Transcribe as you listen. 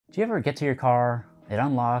Do you ever get to your car, it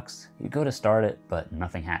unlocks, you go to start it, but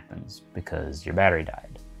nothing happens because your battery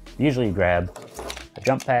died? Usually you grab a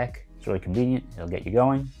jump pack, it's really convenient, it'll get you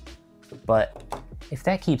going. But if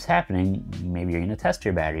that keeps happening, maybe you're gonna test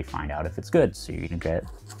your battery, find out if it's good. So you're gonna get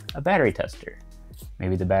a battery tester.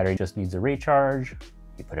 Maybe the battery just needs a recharge,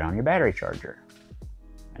 you put it on your battery charger,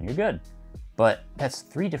 and you're good. But that's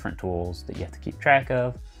 3 different tools that you have to keep track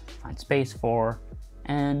of, find space for,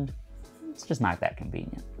 and it's just not that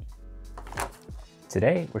convenient.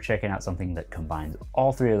 Today, we're checking out something that combines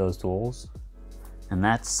all 3 of those tools, and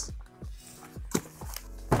that's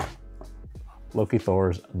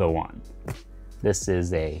Lokithor's The One. This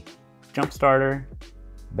is a jump starter,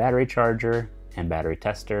 battery charger, and battery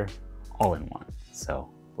tester all in one. So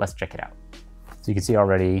let's check it out. So you can see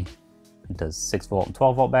already it does 6 volt and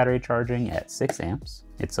 12 volt battery charging at 6 amps.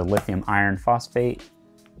 It's a lithium iron phosphate,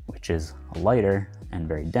 which is lighter and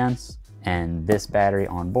very dense. And this battery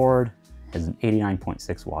on board has an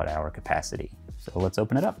 89.6 watt hour capacity. So let's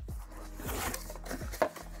open it up.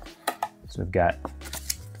 So we've got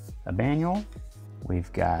a manual. We've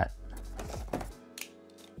got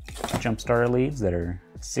jump starter leads that are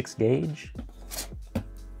 6 gauge.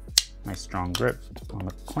 Nice strong grip on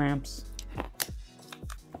the clamps.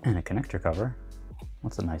 And a connector cover.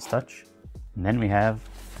 That's a nice touch. And then we have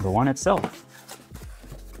the one itself.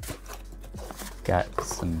 Got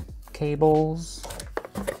some cables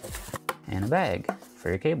and a bag for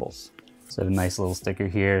your cables. So a nice little sticker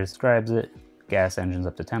here describes it. Gas engines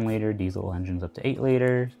up to 10 liter, diesel engines up to 8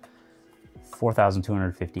 liters,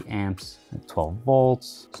 4,250 amps, 12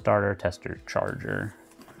 volts, starter, tester, charger.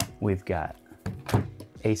 We've got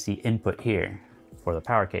AC input here for the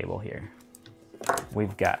power cable here.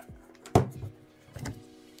 We've got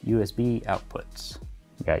USB outputs.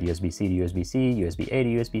 We've got USB-C to USB-C, USB-A to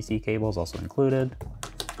USB-C cables also included.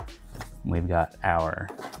 We've got our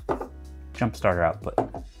jump starter output.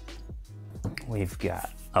 We've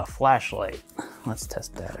got a flashlight. Let's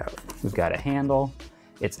test that out. We've got a handle.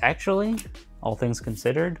 It's actually, all things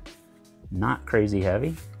considered, not crazy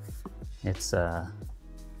heavy. It's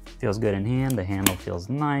feels good in hand. The handle feels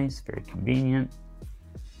nice, very convenient.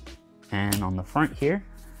 And on the front here,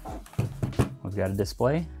 we've got a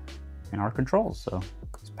display and our controls. So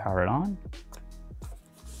let's power it on.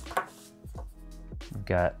 We've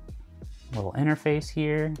got a little interface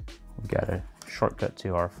here. We've got a shortcut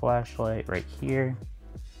to our flashlight right here.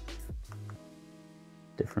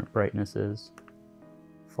 Different brightnesses,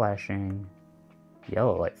 flashing,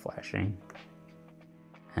 yellow light flashing,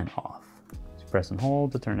 and off. So press and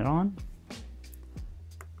hold to turn it on.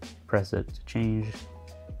 Press it to change.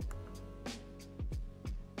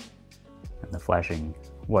 And the flashing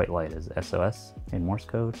white light is SOS in Morse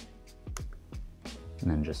code. And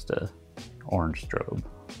then just a orange strobe.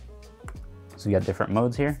 So we got different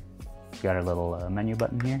modes here. We've got our little menu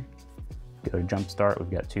button here. Go to jump start,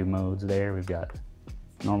 we've got 2 modes there. We've got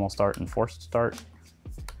normal start and forced start.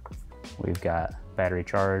 We've got battery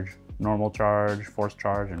charge, normal charge, forced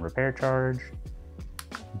charge, and repair charge.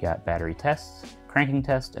 We've got battery test, cranking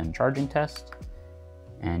test, and charging test.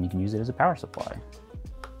 And you can use it as a power supply.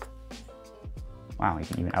 Wow, you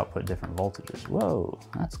can even output different voltages. Whoa,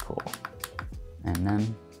 that's cool. And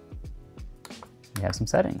then we have some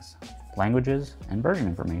settings, languages, and version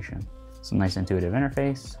information. Some nice intuitive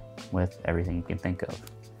interface with everything you can think of.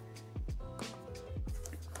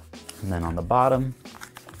 And then on the bottom,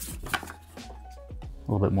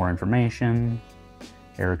 a little bit more information,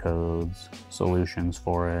 error codes, solutions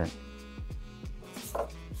for it.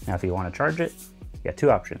 Now if you want to charge it, you got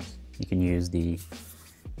 2 options. You can use the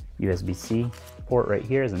USB-C port right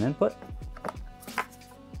here as an input,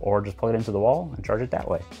 or just plug it into the wall and charge it that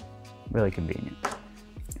way. Really convenient.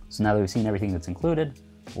 So now that we've seen everything that's included,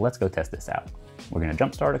 let's go test this out. We're gonna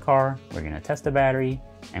jump start a car, we're gonna test a battery,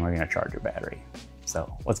 and we're gonna charge a battery.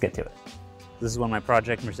 So let's get to it. This is one of my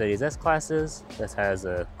project Mercedes S-classes. This has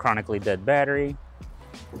a chronically dead battery,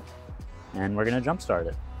 and we're gonna jump start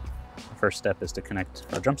it. The first step is to connect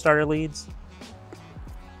our jump starter leads.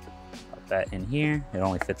 Put that in here. It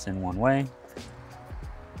only fits in one way.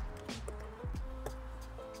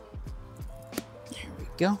 There we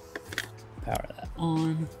go. Power that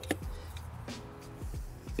on.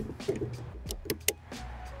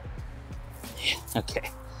 Okay,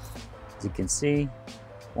 as you can see,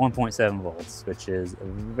 1.7 volts, which is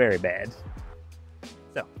very bad.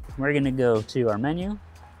 So we're gonna go to our menu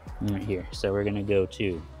right here. So we're gonna go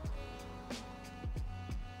to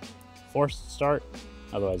forced start,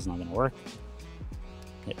 otherwise it's not gonna work.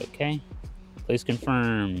 Hit OK. Please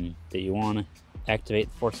confirm that you want to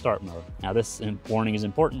activate the forced start mode. Now this warning is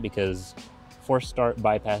important because forced start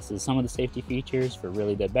bypasses some of the safety features for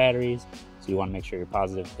really dead batteries. So you want to make sure your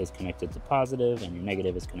positive is connected to positive and your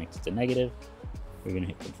negative is connected to negative. We're going to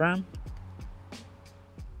hit confirm.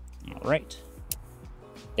 All right,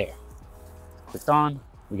 there. Clicked on.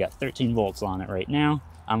 We got 13 volts on it right now.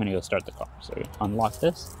 I'm going to go start the car. So unlock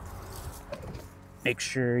this. Make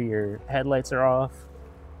sure your headlights are off.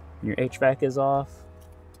 Your HVAC is off.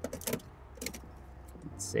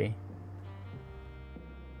 Let's see.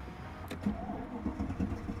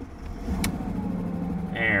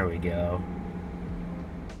 There we go.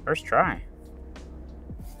 First try.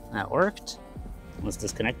 That worked. Let's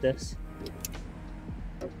disconnect this.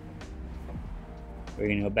 We're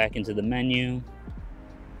gonna go back into the menu.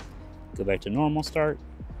 Go back to normal start.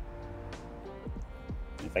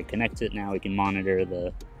 If I connect it now, we can monitor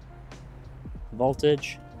the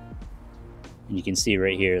voltage. And you can see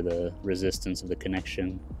right here the resistance of the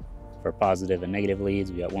connection for positive and negative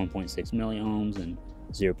leads. We got 1.6 milliohms and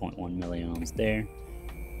 0.1 milliohms there.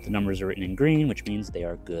 The numbers are written in green, which means they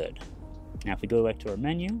are good. Now if we go back to our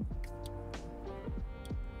menu,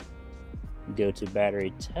 go to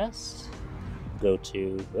battery test, go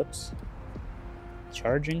to, whoops,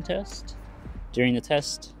 charging test. During the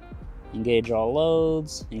test, engage all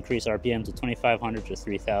loads, increase RPM to 2500 to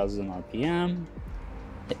 3000 RPM.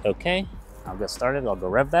 Hit OK. I'll get started. I'll go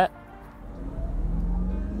rev that.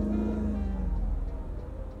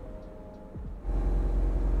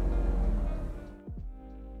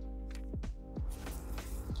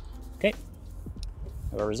 Okay.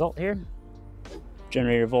 I have a result here.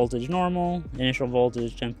 Generator voltage normal, initial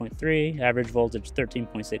voltage 10.3, average voltage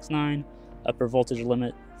 13.69, upper voltage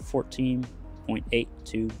limit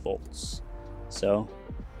 14.82 volts. So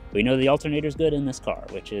we know the alternator is good in this car,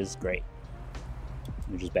 which is great.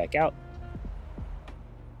 We just back out,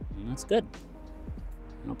 and that's good.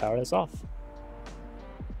 I'll power this off.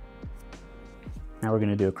 Now we're going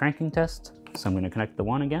to do a cranking test. So I'm going to connect the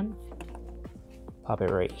one again, pop it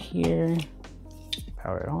right here,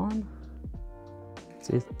 power it on.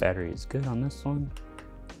 See if the battery is good on this one.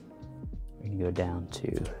 We're going to go down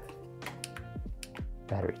to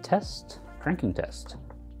battery test, cranking test.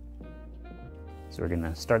 So we're going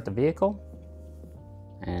to start the vehicle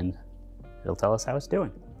and it'll tell us how it's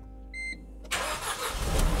doing.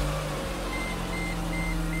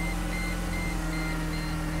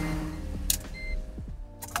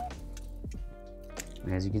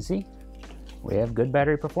 And as you can see, we have good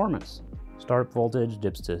battery performance. Start voltage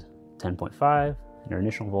dips to 10.5. And our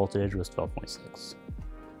initial voltage was 12.6.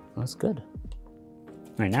 That's good.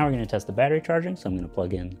 All right, now we're going to test the battery charging. So I'm going to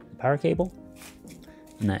plug in the power cable,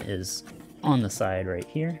 and that is on the side right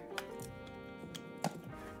here.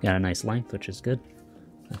 Got a nice length, which is good.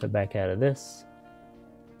 If I back out of this,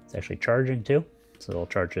 it's actually charging too. So it'll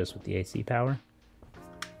charge this with the AC power.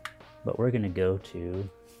 But we're going to go to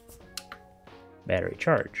battery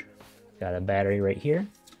charge. Got a battery right here.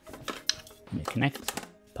 I'm going to connect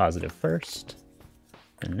positive first.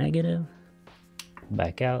 The negative,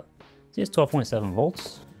 back out. See, it's 12.7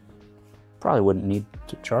 volts. Probably wouldn't need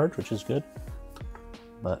to charge, which is good.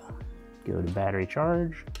 But go to battery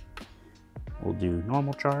charge. We'll do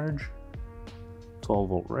normal charge. 12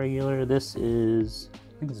 volt regular. This is,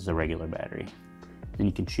 I think this is a regular battery. Then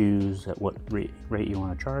you can choose at what rate you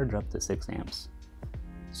want to charge, up to 6 amps.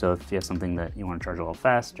 So if you have something that you want to charge a little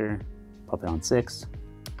faster, pop it on 6.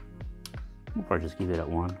 Or just keep it at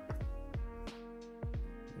 1.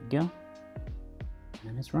 Go,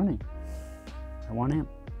 and it's running at 1 amp.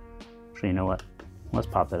 Actually, you know what? Let's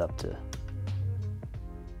pop it up to,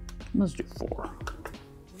 let's do 4.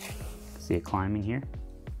 See it climbing here.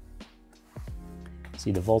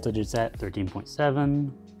 See the voltage it's at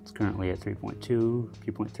 13.7. It's currently at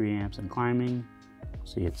 3.3 amps and climbing.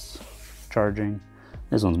 See it's charging.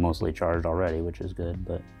 This one's mostly charged already, which is good,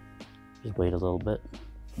 but just wait a little bit.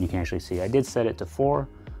 You can actually see I did set it to 4.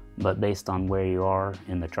 But based on where you are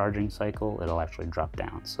in the charging cycle, it'll actually drop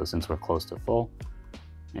down. So since we're close to full,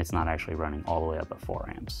 it's not actually running all the way up at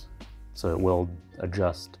 4 amps. So it will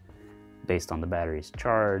adjust based on the battery's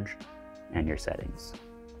charge and your settings.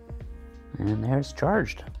 And there it's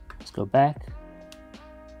charged. Let's go back.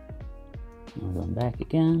 We're going back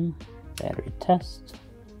again. Battery test.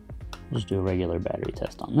 We'll just do a regular battery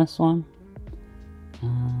test on this one.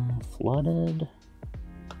 Flooded.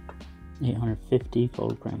 850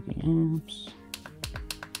 cold cranking amps.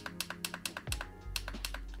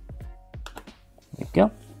 There we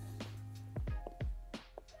go.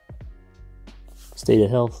 State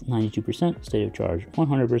of health 92%, state of charge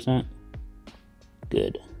 100%.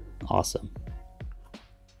 Good, awesome.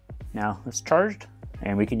 Now it's charged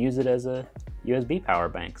and we can use it as a USB power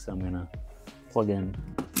bank. So I'm gonna plug in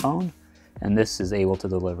phone And this is able to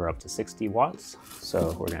deliver up to 60 watts.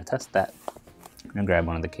 So we're gonna test that. I'm gonna grab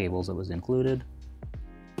one of the cables that was included.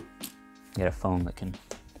 Get a phone that can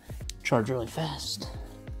charge really fast.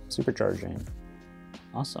 Supercharging,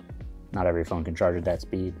 awesome. Not every phone can charge at that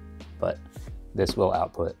speed, but this will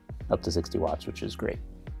output up to 60 watts, which is great.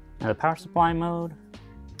 Now the power supply mode,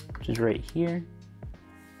 which is right here,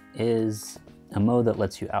 is a mode that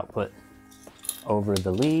lets you output over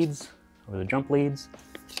the leads, over the jump leads,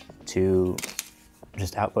 to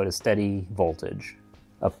just output a steady voltage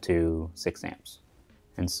up to 6 amps.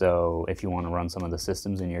 And so if you want to run some of the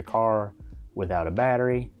systems in your car without a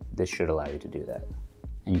battery, this should allow you to do that.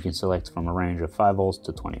 And you can select from a range of 5 volts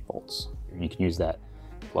to 20 volts. And you can use that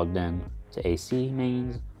plugged in to AC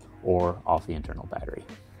mains or off the internal battery.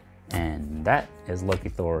 And that is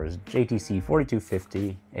Lokithor's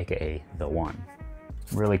JTC4250, aka the One.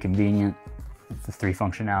 Really convenient. The 3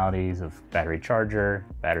 functionalities of battery charger,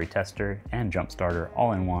 battery tester, and jump starter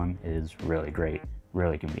all in one is really great,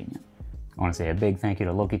 really convenient. I want to say a big thank you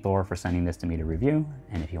to Lokithor for sending this to me to review,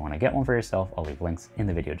 and if you want to get one for yourself, I'll leave links in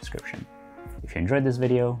the video description. If you enjoyed this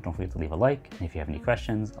video, don't forget to leave a like, and if you have any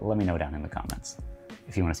questions, let me know down in the comments.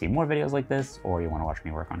 If you want to see more videos like this, or you want to watch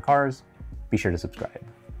me work on cars, be sure to subscribe.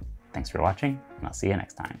 Thanks for watching, and I'll see you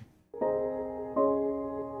next time.